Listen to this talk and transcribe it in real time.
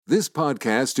This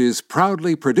podcast is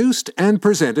proudly produced and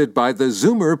presented by the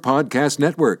Zoomer Podcast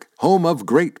Network, home of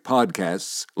great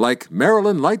podcasts like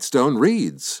Marilyn Lightstone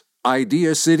Reads,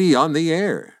 Idea City on the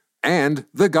Air, and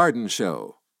The Garden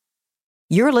Show.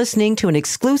 You're listening to an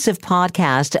exclusive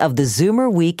podcast of the Zoomer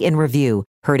Week in Review,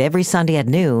 heard every Sunday at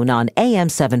noon on AM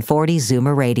 740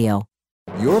 Zoomer Radio.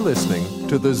 You're listening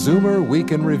to the Zoomer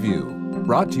Week in Review,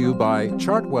 brought to you by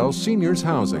Chartwell Seniors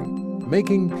Housing,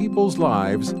 making people's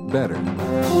lives better.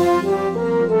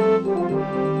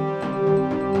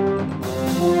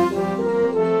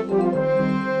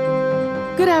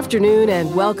 Good afternoon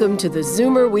and welcome to the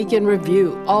Zoomer Week in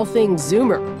Review, all things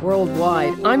Zoomer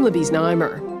worldwide. I'm Libby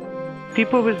Znaimer.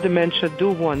 People with dementia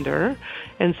do wonder,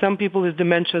 and some people with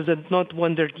dementia that not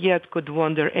wondered yet could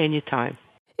wonder anytime.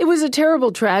 It was a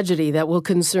terrible tragedy that will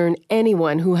concern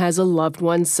anyone who has a loved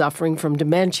one suffering from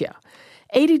dementia.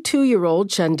 82-year-old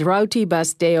Chandrowtie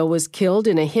Basdeo was killed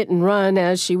in a hit-and-run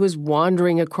as she was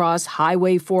wandering across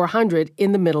Highway 400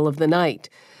 in the middle of the night.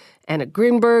 Anna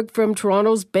Grinburg from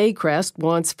Toronto's Baycrest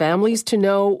wants families to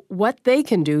know what they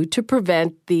can do to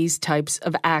prevent these types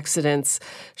of accidents.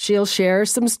 She'll share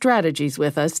some strategies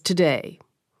with us today.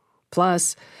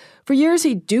 Plus, for years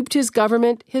he duped his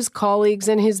government, his colleagues,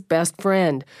 and his best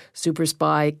friend.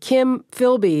 Superspy Kim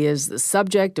Philby is the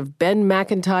subject of Ben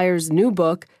MacIntyres' new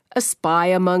book, A Spy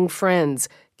Among Friends,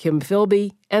 Kim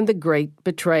Philby and the Great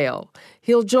Betrayal.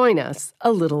 He'll join us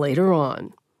a little later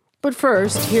on. But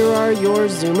first, here are your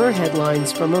Zoomer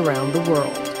headlines from around the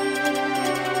world.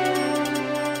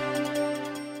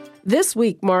 This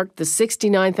week marked the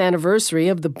 69th anniversary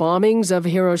of the bombings of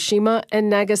Hiroshima and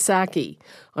Nagasaki.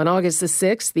 On August the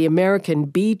 6th, the American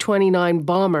B-29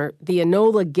 bomber, the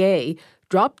Enola Gay,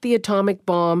 dropped the atomic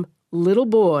bomb Little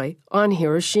Boy on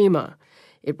Hiroshima.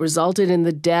 It resulted in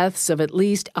the deaths of at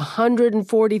least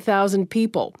 140,000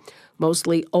 people,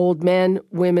 mostly old men,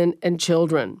 women, and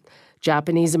children.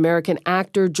 Japanese-American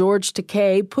actor George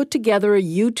Takei put together a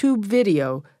YouTube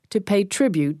video to pay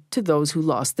tribute to those who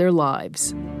lost their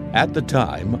lives. At the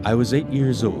time, I was 8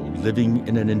 years old, living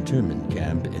in an internment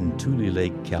camp in Tule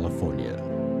Lake, California.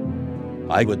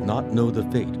 I would not know the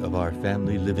fate of our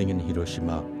family living in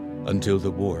Hiroshima until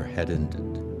the war had ended.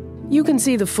 You can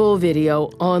see the full video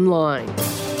online.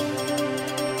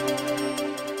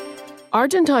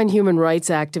 Argentine human rights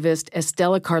activist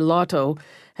Estela Carlotto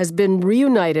has been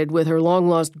reunited with her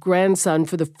long-lost grandson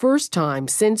for the first time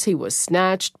since he was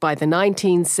snatched by the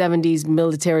 1970s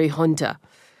military junta.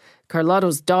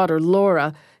 Carlotto's daughter,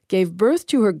 Laura, gave birth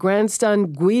to her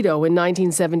grandson, Guido, in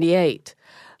 1978.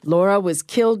 Laura was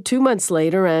killed 2 months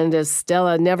later, and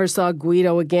Estela never saw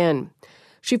Guido again.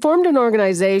 She formed an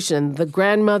organization, the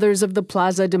Grandmothers of the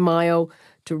Plaza de Mayo,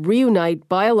 to reunite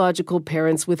biological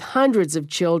parents with hundreds of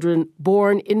children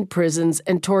born in prisons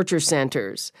and torture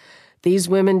centers. These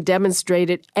women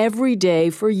demonstrated every day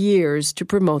for years to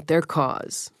promote their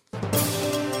cause.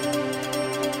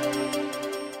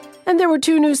 And there were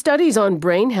 2 new studies on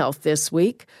brain health this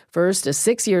week. First, a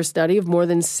 6-year study of more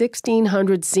than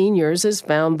 1,600 seniors has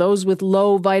found those with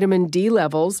low vitamin D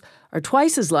levels are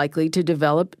twice as likely to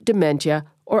develop dementia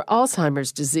or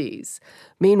Alzheimer's disease.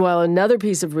 Meanwhile, another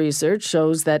piece of research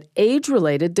shows that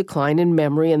age-related decline in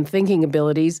memory and thinking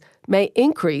abilities may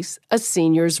increase a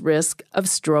senior's risk of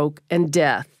stroke and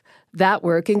death. That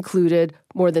work included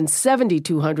more than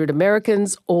 7,200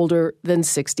 Americans older than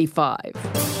 65.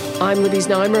 I'm Libby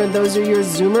Znaimer, and those are your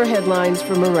Zoomer headlines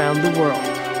from around the world.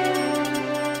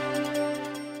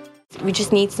 We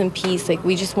just need some peace.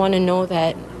 We just want to know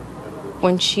that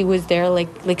when she was there,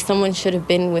 someone should have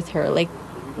been with her.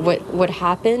 What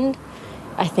happened,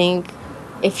 I think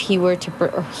if he or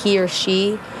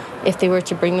she, if they were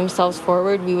to bring themselves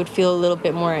forward, we would feel a little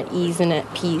bit more at ease and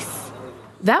at peace.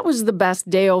 That was the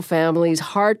Basdeo family's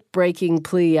heartbreaking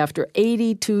plea after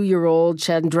 82-year-old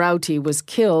Chandrowtie was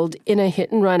killed in a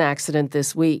hit-and-run accident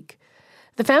this week.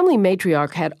 The family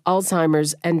matriarch had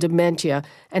Alzheimer's and dementia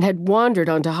and had wandered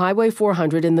onto Highway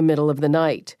 400 in the middle of the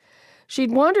night.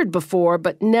 She'd wandered before,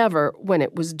 but never when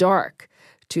it was dark.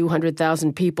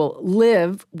 200,000 people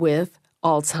live with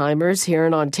Alzheimer's here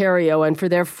in Ontario, and for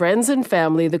their friends and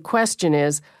family, the question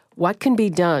is, what can be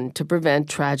done to prevent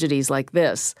tragedies like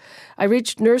this? I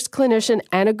reached nurse clinician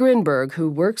Anna Grinburg, who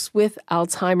works with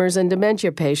Alzheimer's and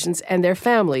dementia patients and their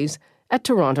families at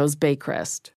Toronto's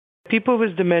Baycrest. People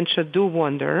with dementia do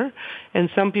wonder, and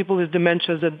some people with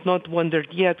dementia that not wondered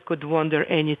yet could wonder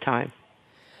anytime.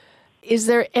 Is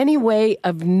there any way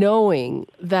of knowing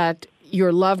that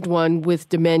your loved one with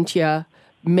dementia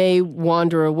may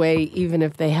wander away even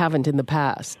if they haven't in the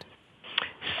past?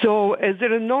 So as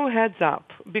there are no heads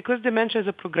up, because dementia is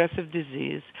a progressive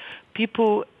disease,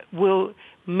 people will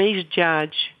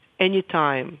misjudge any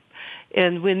time.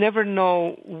 And we never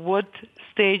know what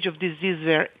stage of disease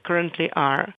they currently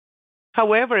are.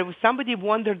 However, if somebody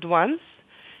wandered once,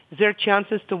 their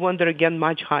chances to wander again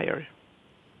much higher.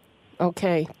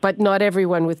 Okay, but not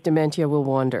everyone with dementia will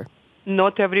wander.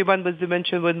 Not everyone with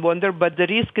dementia will wander, but the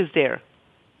risk is there.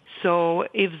 So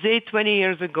if they 20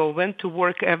 years ago went to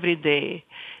work every day,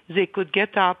 they could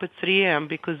get up at 3 a.m.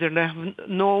 because they have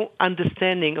no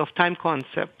understanding of time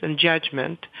concept and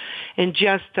judgment and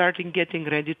just starting getting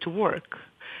ready to work.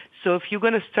 So if you're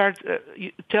going to start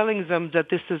telling them that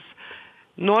this is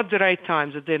not the right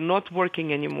time, that they're not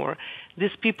working anymore,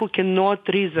 these people cannot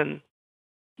reason.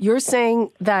 You're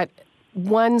saying that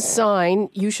one sign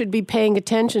you should be paying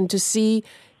attention to see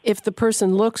if the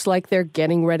person looks like they're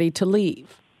getting ready to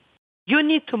leave. You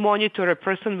need to monitor a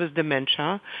person with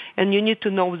dementia, and you need to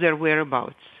know their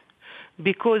whereabouts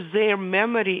because their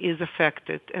memory is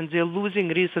affected and they're losing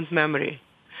recent memory.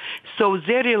 So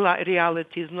their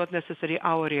reality is not necessarily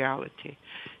our reality.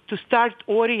 To start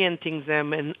orienting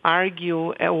them and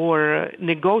argue or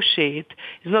negotiate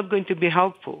is not going to be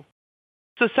helpful.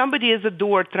 So somebody is at the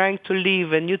door trying to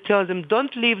leave and you tell them,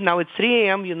 don't leave now, it's 3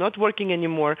 a.m., you're not working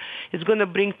anymore, it's going to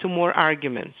bring to more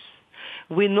arguments.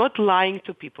 We're not lying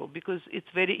to people because it's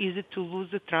very easy to lose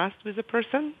the trust with a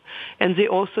person, and they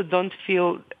also don't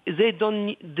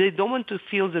want to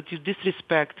feel that you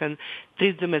disrespect and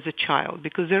treat them as a child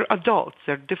because they're adults,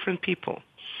 they're different people.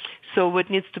 So what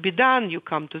needs to be done, you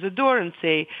come to the door and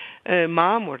say,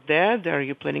 Mom or Dad, are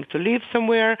you planning to leave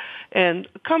somewhere? And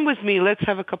come with me, let's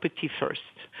have a cup of tea first.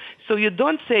 So you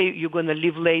don't say you're going to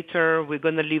leave later, we're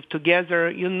going to leave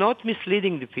together. You're not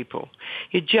misleading the people.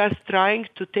 You're just trying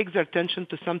to take their attention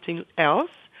to something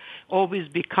else. Always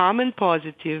be calm and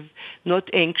positive, not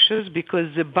anxious,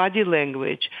 because the body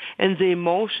language and the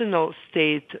emotional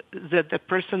state that the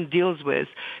person deals with,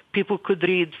 people could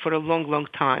read for a long, long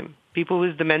time. People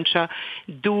with dementia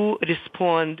do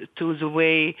respond to the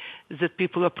way that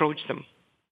people approach them.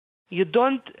 You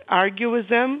don't argue with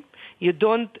them. You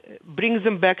don't bring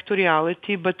them back to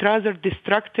reality, but rather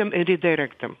distract them and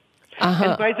redirect them. Uh-huh.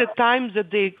 And by the time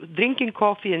that they're drinking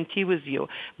coffee and tea with you,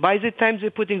 by the time they're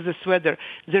putting the sweater,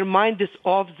 their mind is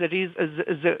off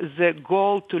the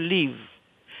goal to leave.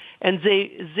 And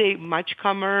they much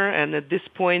calmer, and at this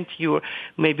point you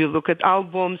maybe look at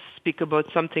albums, speak about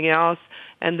something else,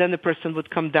 and then the person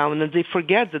would come down and they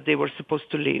forget that they were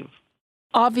supposed to leave.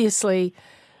 Obviously,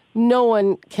 no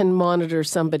one can monitor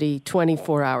somebody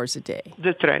 24 hours a day.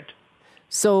 That's right.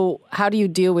 So how do you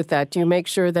deal with that? Do you make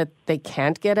sure that they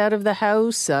can't get out of the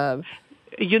house? The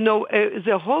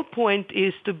whole point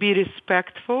is to be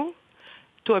respectful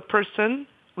to a person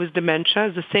with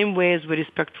dementia the same way as we're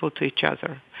respectful to each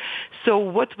other. So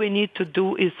what we need to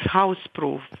do is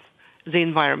house-proof the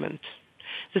environment.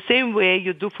 The same way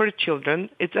you do for children,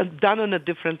 it's done on a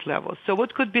different level. So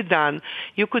what could be done?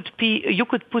 You could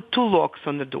put 2 locks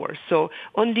on the door. So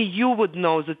only you would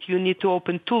know that you need to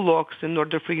open 2 locks in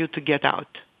order for you to get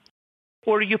out.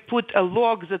 Or you put a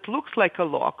lock that looks like a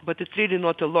lock, but it's really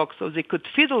not a lock, so they could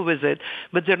fiddle with it,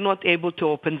 but they're not able to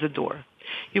open the door.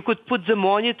 You could put the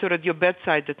monitor at your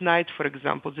bedside at night, for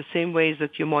example, the same way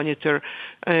that you monitor,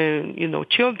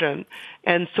 children,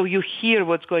 and so you hear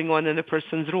what's going on in a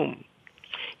person's room.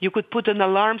 You could put an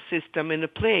alarm system in a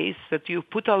place that you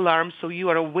put alarm so you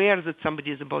are aware that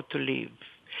somebody is about to leave.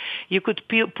 You could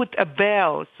put a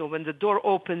bell so when the door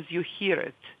opens, you hear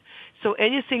it. So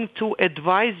anything to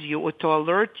advise you or to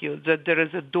alert you that there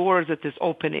is a door that is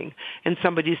opening and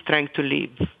somebody is trying to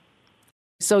leave.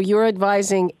 So you're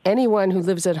advising anyone who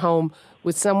lives at home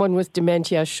with someone with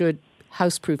dementia should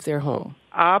houseproof their home?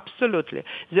 Absolutely.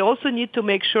 They also need to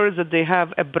make sure that they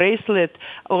have a bracelet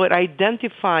or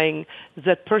identifying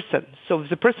that person. So if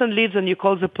the person leaves and you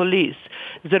call the police,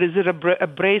 there is a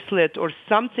bracelet or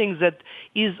something that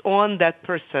is on that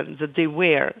person that they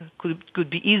wear could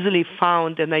be easily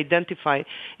found and identified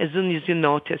as soon as you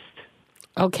noticed.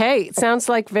 Okay. It sounds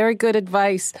like very good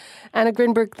advice. Anna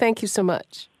Grinburg, thank you so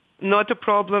much. Not a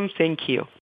problem. Thank you.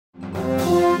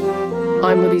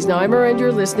 I'm Libby Znaimer, and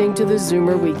you're listening to the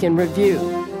Zoomer Week in Review.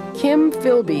 Kim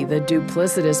Philby, the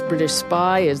duplicitous British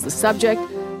spy, is the subject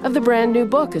of the brand new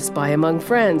book, A Spy Among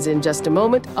Friends. In just a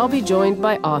moment, I'll be joined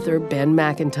by author Ben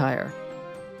MacIntyre.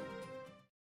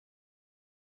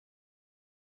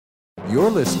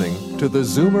 You're listening to the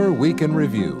Zoomer Week in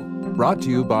Review, brought to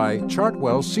you by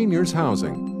Chartwell Seniors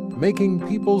Housing, making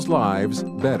people's lives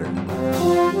better.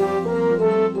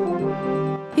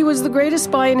 He was the greatest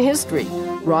spy in history,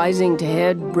 rising to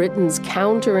head Britain's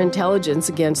counterintelligence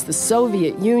against the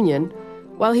Soviet Union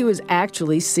while he was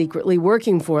actually secretly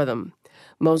working for them.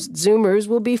 Most Zoomers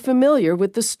will be familiar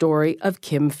with the story of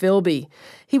Kim Philby.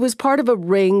 He was part of a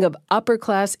ring of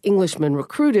upper-class Englishmen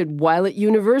recruited while at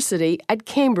university at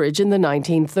Cambridge in the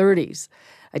 1930s.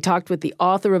 I talked with the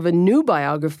author of a new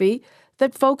biography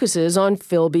that focuses on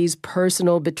Philby's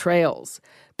personal betrayals.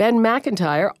 Ben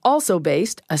MacIntyres also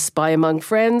based A Spy Among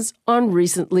Friends on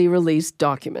recently released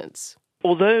documents.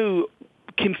 Although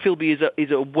Kim Philby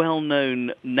is a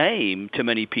well-known name to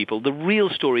many people, the real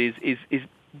story is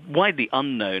widely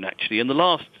unknown, actually. And the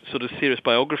last sort of serious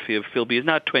biography of Philby is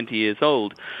now 20 years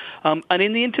old. And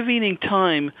in the intervening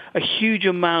time, a huge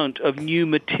amount of new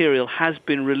material has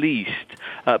been released,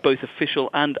 both official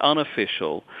and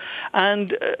unofficial.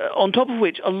 And on top of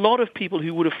which, a lot of people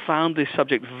who would have found this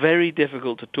subject very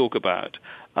difficult to talk about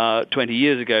 20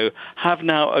 years ago have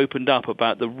now opened up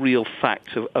about the real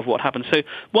facts of what happened. So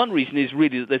one reason is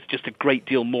really that there's just a great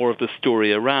deal more of the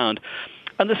story around.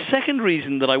 And the second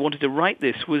reason that I wanted to write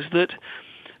this was that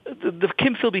the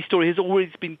Kim Philby story has always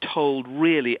been told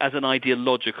really as an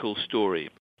ideological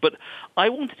story. But I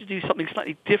wanted to do something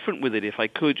slightly different with it, if I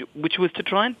could, which was to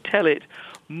try and tell it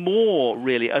more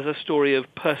really as a story of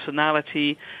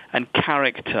personality and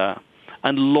character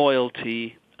and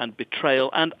loyalty and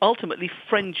betrayal and ultimately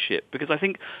friendship, because I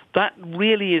think that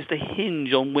really is the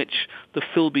hinge on which the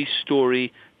Philby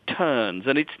story turns,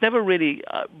 and it's never really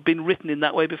been written in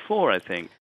that way before, I think.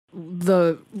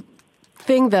 The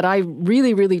thing that I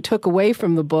really, really took away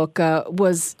from the book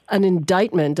was an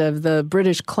indictment of the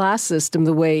British class system,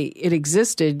 the way it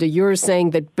existed. You're saying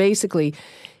that basically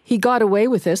he got away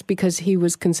with this because he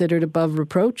was considered above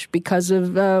reproach because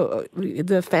of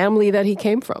the family that he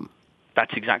came from.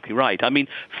 That's exactly right. I mean,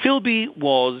 Philby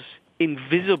was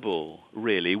invisible,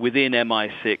 really, within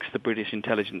MI6, the British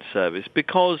intelligence service,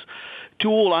 because to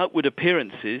all outward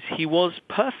appearances, he was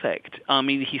perfect. I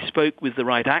mean, he spoke with the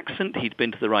right accent, he'd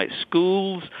been to the right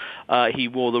schools, he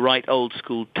wore the right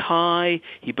old-school tie,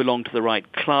 he belonged to the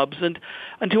right clubs, and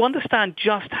to understand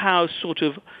just how sort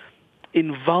of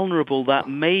invulnerable that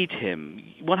made him,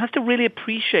 one has to really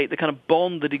appreciate the kind of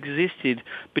bond that existed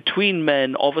between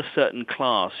men of a certain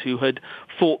class who had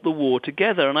fought the war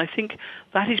together. And I think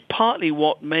that is partly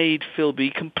what made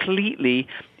Philby completely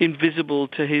invisible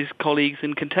to his colleagues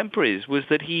and contemporaries, was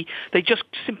that they just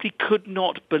simply could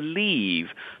not believe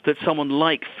that someone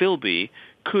like Philby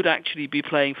could actually be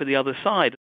playing for the other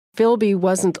side. Philby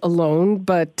wasn't alone,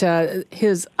 but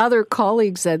his other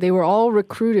colleagues said they were all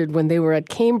recruited when they were at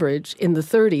Cambridge in the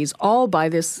 30s, all by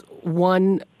this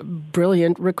one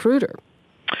brilliant recruiter.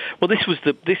 Well, this was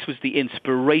the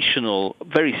inspirational,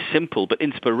 very simple but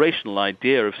inspirational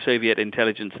idea of Soviet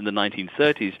intelligence in the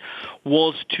 1930s,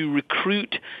 was to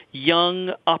recruit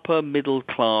young upper middle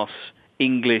class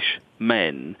English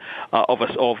men of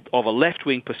a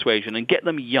left-wing persuasion and get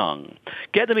them young.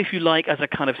 Get them, if you like, as a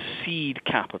kind of seed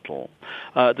capital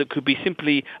that could be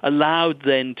simply allowed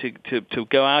then to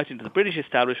go out into the British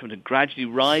establishment and gradually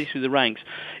rise through the ranks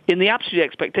in the absolute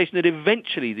expectation that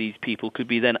eventually these people could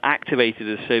be then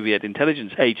activated as Soviet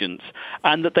intelligence agents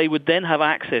and that they would then have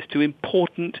access to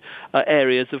important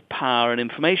areas of power and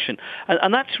information.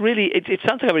 And that's really, it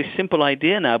sounds like a very simple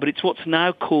idea now, but it's what's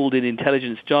now called in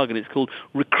intelligence jargon, it's called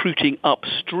recruiting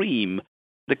upstream.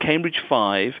 The Cambridge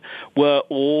Five were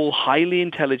all highly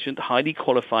intelligent, highly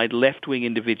qualified left-wing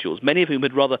individuals, many of whom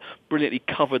had rather brilliantly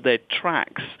covered their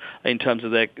tracks in terms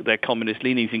of their communist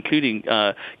leanings, including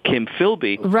Kim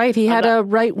Philby. Right, he had a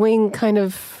right-wing kind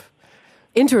of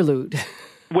interlude.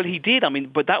 Well, he did. I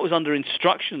mean, but that was under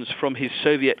instructions from his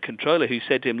Soviet controller who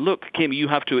said to him, look, Kim, you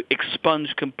have to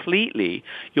expunge completely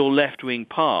your left-wing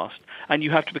past and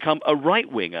you have to become a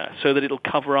right-winger so that it'll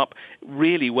cover up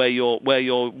really where your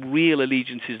real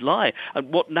allegiances lie.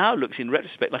 And what now looks in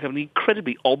retrospect like an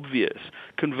incredibly obvious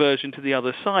conversion to the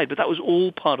other side. But that was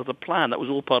all part of the plan. That was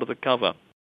all part of the cover.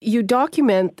 You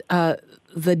document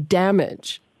the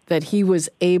damage that he was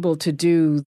able to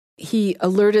do. He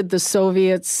alerted the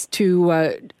Soviets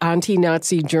to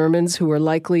anti-Nazi Germans who were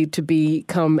likely to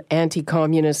become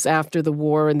anti-communists after the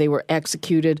war, and they were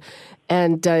executed.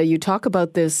 And you talk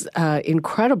about this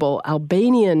incredible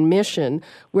Albanian mission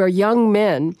where young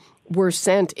men were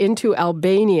sent into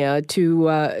Albania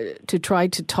to try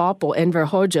to topple Enver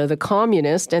Hoxha, the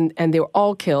communist, and they were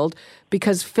all killed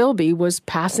because Philby was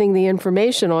passing the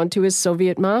information on to his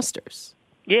Soviet masters.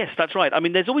 Yes, that's right. I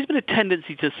mean, there's always been a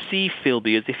tendency to see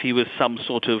Philby as if he was some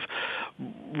sort of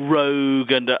rogue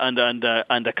and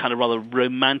a kind of rather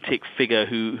romantic figure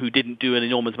who didn't do an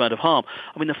enormous amount of harm.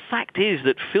 I mean, the fact is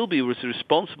that Philby was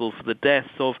responsible for the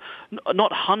deaths of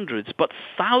not hundreds, but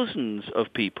thousands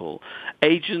of people,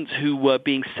 agents who were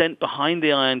being sent behind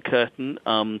the Iron Curtain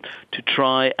to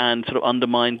try and sort of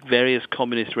undermine various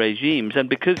communist regimes. And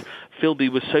because Philby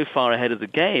was so far ahead of the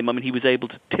game, I mean, he was able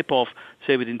to tip off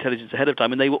Soviet intelligence ahead of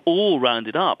time, and they were all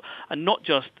rounded up. And not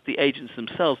just the agents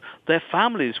themselves, their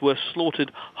families were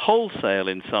slaughtered wholesale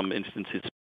in some instances.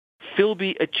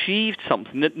 Philby achieved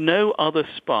something that no other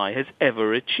spy has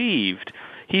ever achieved.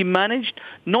 He managed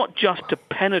not just to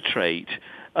penetrate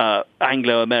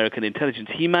Anglo-American intelligence,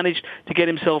 he managed to get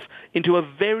himself into a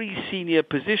very senior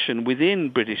position within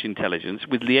British intelligence,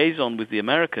 with liaison with the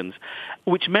Americans,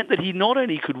 which meant that he not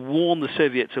only could warn the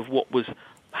Soviets of what was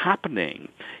happening,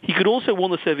 he could also warn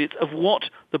the Soviets of what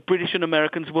the British and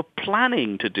Americans were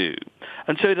planning to do.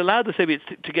 And so it allowed the Soviets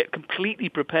to get completely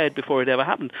prepared before it ever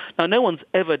happened. Now, no one's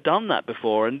ever done that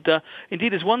before. And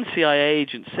indeed, as one CIA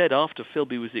agent said after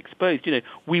Philby was exposed,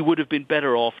 we would have been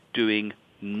better off doing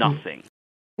nothing.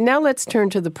 Now let's turn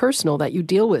to the personal that you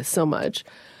deal with so much.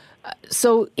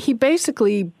 So he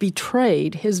basically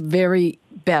betrayed his very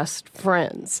best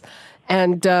friends.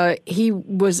 And he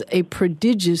was a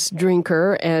prodigious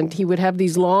drinker, and he would have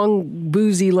these long,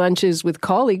 boozy lunches with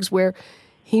colleagues where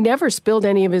he never spilled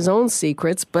any of his own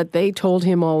secrets, but they told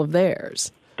him all of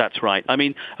theirs. That's right. I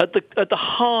mean, at the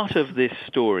heart of this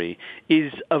story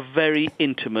is a very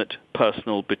intimate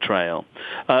personal betrayal.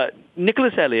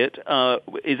 Nicholas Elliott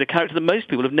is a character that most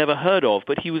people have never heard of,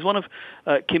 but he was one of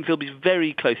Kim Philby's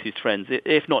very closest friends,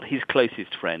 if not his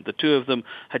closest friend. The two of them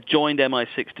had joined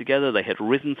MI6 together. They had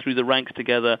risen through the ranks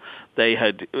together. They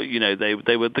had,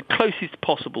 they were the closest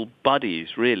possible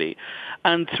buddies, really.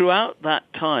 And throughout that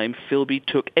time, Philby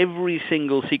took every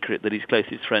single secret that his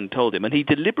closest friend told him, and he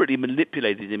deliberately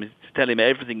manipulated him to tell him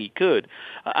everything he could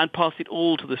and passed it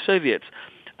all to the Soviets.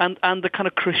 And the kind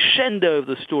of crescendo of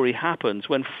the story happens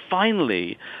when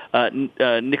finally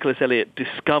Nicholas Elliott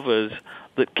discovers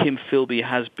that Kim Philby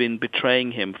has been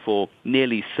betraying him for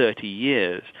nearly 30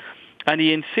 years. And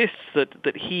he insists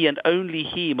that he and only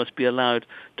he must be allowed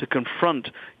to confront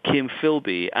Kim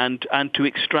Philby and to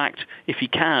extract, if he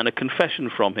can, a confession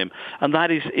from him. And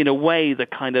that is, in a way, the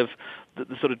kind of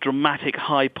the sort of dramatic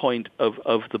high point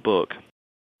of the book.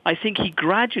 I think he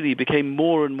gradually became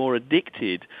more and more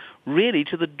addicted, really,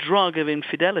 to the drug of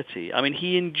infidelity. I mean,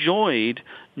 he enjoyed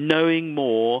knowing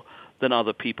more than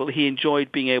other people. He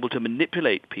enjoyed being able to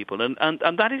manipulate people. And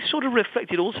that is sort of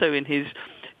reflected also in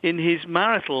his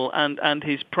marital and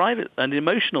his private and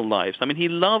emotional lives. I mean, he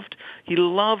loved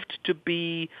to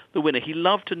be the winner. He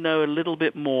loved to know a little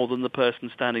bit more than the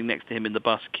person standing next to him in the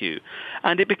bus queue.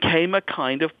 And it became a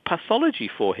kind of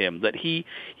pathology for him that he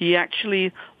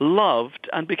actually loved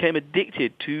and became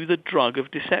addicted to the drug of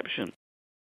deception.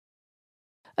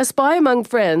 A Spy Among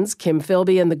Friends, Kim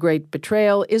Philby and the Great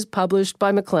Betrayal is published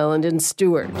by McClelland and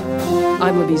Stewart.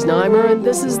 I'm Libby Znaimer, and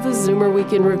this is the Zoomer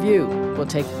Week in Review. We'll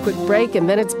take a quick break, and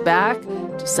then it's back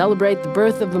to celebrate the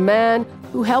birth of a man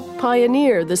who helped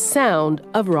pioneer the sound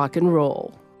of rock and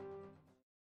roll.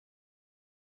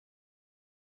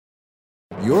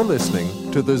 You're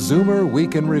listening to the Zoomer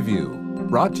Week in Review,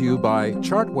 brought to you by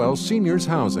Chartwell Seniors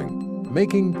Housing,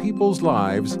 making people's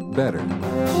lives better.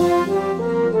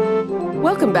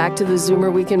 Welcome back to the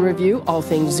Zoomer Week in Review, all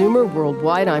things Zoomer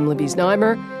worldwide. I'm Libby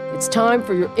Znaimer. It's time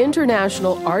for your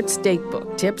International Arts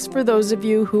Datebook tips for those of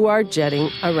you who are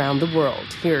jetting around the world.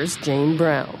 Here's Jane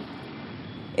Brown.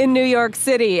 In New York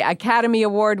City, Academy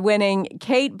Award-winning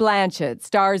Cate Blanchett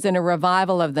stars in a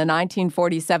revival of the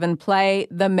 1947 play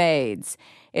The Maids.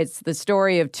 It's the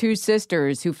story of two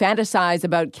sisters who fantasize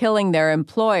about killing their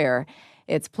employer.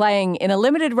 It's playing in a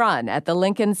limited run at the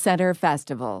Lincoln Center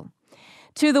Festival.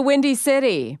 To the Windy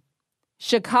City.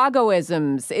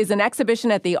 Chicagoisms is an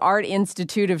exhibition at the Art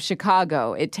Institute of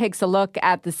Chicago. It takes a look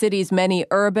at the city's many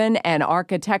urban and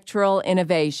architectural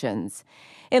innovations.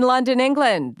 In London,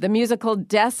 England, the musical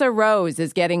Dessa Rose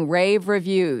is getting rave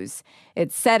reviews.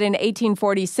 It's set in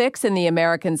 1846 in the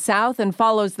American South and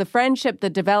follows the friendship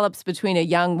that develops between a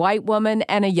young white woman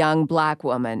and a young black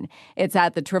woman. It's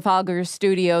at the Trafalgar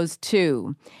Studios,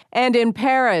 too. And in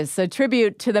Paris, a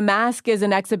tribute to the mask is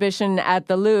an exhibition at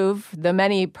the Louvre. The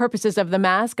many purposes of the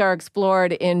mask are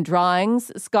explored in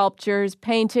drawings, sculptures,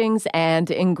 paintings,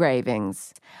 and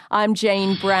engravings. I'm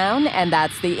Jane Brown, and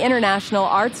that's the International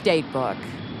Arts Datebook.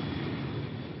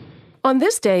 On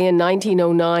this day in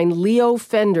 1909, Leo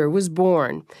Fender was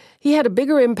born. He had a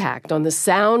bigger impact on the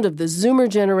sound of the Zoomer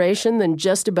generation than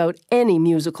just about any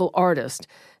musical artist,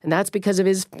 and that's because of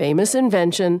his famous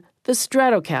invention, the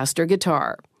Stratocaster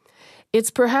guitar. It's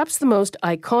perhaps the most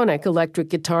iconic electric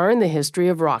guitar in the history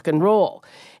of rock and roll.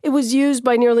 It was used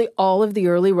by nearly all of the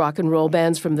early rock and roll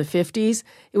bands from the 50s.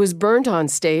 It was burnt on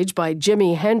stage by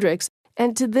Jimi Hendrix,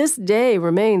 and to this day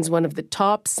remains one of the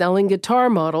top-selling guitar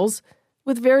models,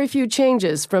 with very few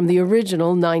changes from the original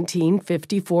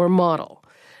 1954 model.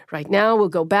 Right now, we'll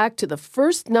go back to the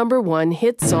first #1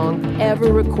 hit song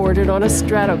ever recorded on a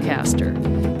Stratocaster.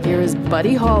 Here is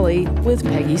Buddy Holly with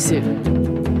Peggy Sue.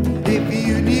 If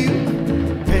you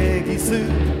knew Peggy Sue,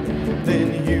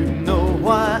 then you know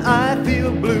why I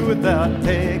feel blue without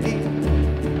Peggy.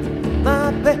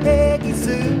 My Peggy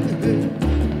Sue.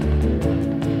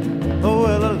 Oh,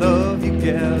 well, I love you,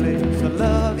 galleys. I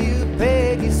love you,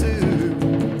 Peggy Sue.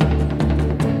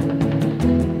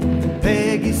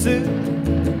 Peggy Sue,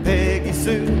 Peggy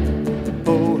Sue.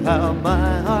 Oh, how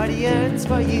my heart yearns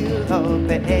for you, oh,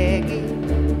 Peggy.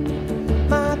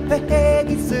 My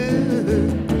Peggy Sue.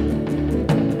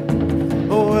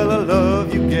 Oh, well, I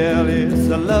love you,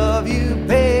 galleys. I love you,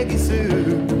 Peggy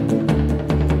Sue.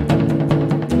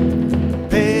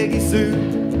 Peggy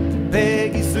Sue,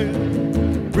 Peggy Sue.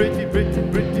 Pretty, pretty,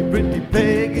 pretty, pretty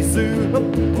Peggy Sue.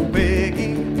 Oh,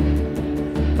 Peggy.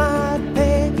 My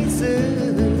Peggy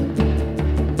Sue.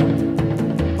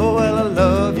 Oh, well, I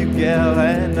love you, gal,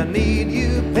 and I need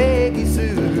you, Peggy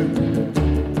Sue.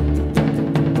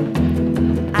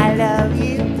 I love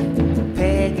you,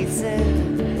 Peggy Sue.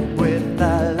 With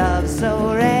a love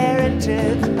so rare and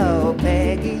true, oh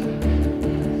Peggy,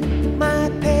 my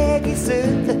Peggy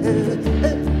Sue.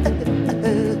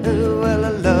 Well, I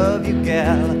love you,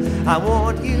 gal, I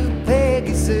want you,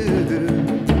 Peggy Sue.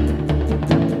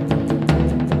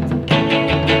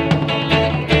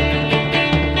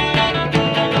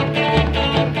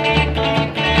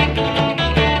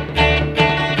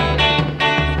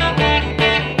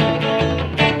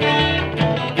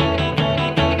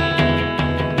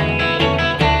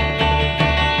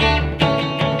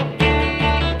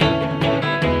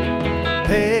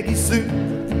 Peggy Sue,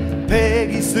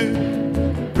 Peggy Sue,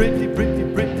 pretty, pretty,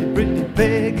 pretty, pretty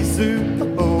Peggy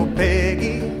Sue. Oh,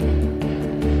 Peggy,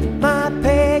 my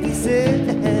Peggy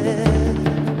Sue.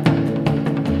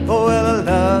 Oh, well, I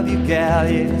love you, gal,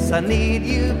 yes, I need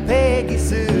you, Peggy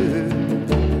Sue.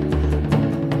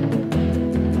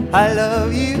 I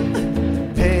love you,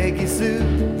 Peggy Sue,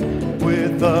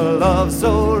 with a love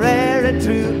so rare and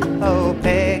true. Oh,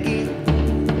 Peggy,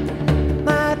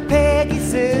 my Peggy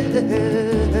Sue.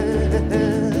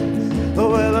 Oh,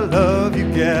 well, I love you,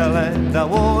 gal, and I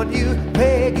want you,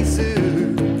 Peggy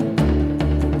Sue.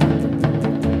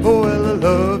 Oh, well, I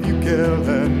love you, gal,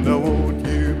 and I want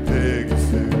you, Peggy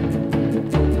Sue.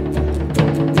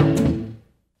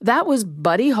 That was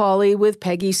Buddy Holly with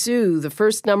Peggy Sue, the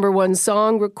first #1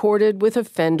 song recorded with a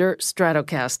Fender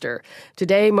Stratocaster.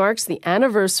 Today marks the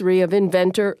anniversary of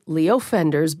inventor Leo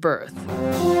Fender's birth.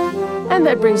 And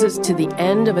that brings us to the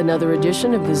end of another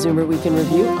edition of the Zoomer Week in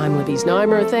Review. I'm Libby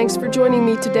Znaimer. Thanks for joining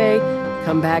me today.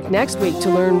 Come back next week to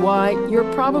learn why you're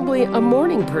probably a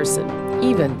morning person,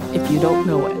 even if you don't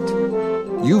know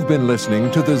it. You've been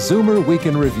listening to the Zoomer Week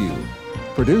in Review,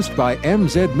 produced by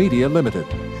MZ Media Limited.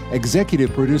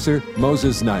 Executive producer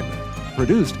Moses Znaimer.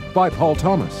 Produced by Paul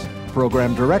Thomas.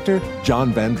 Program director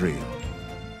John Vandriel.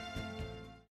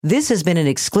 This has been an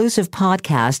exclusive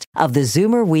podcast of the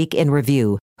Zoomer Week in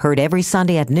Review, heard every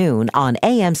Sunday at noon on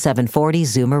AM 740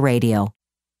 Zoomer Radio.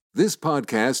 This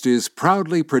podcast is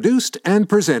proudly produced and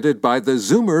presented by the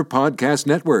Zoomer Podcast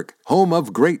Network, home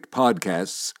of great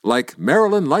podcasts like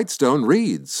Marilyn Lightstone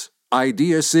Reads,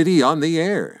 Idea City on the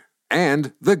Air,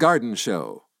 and The Garden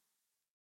Show.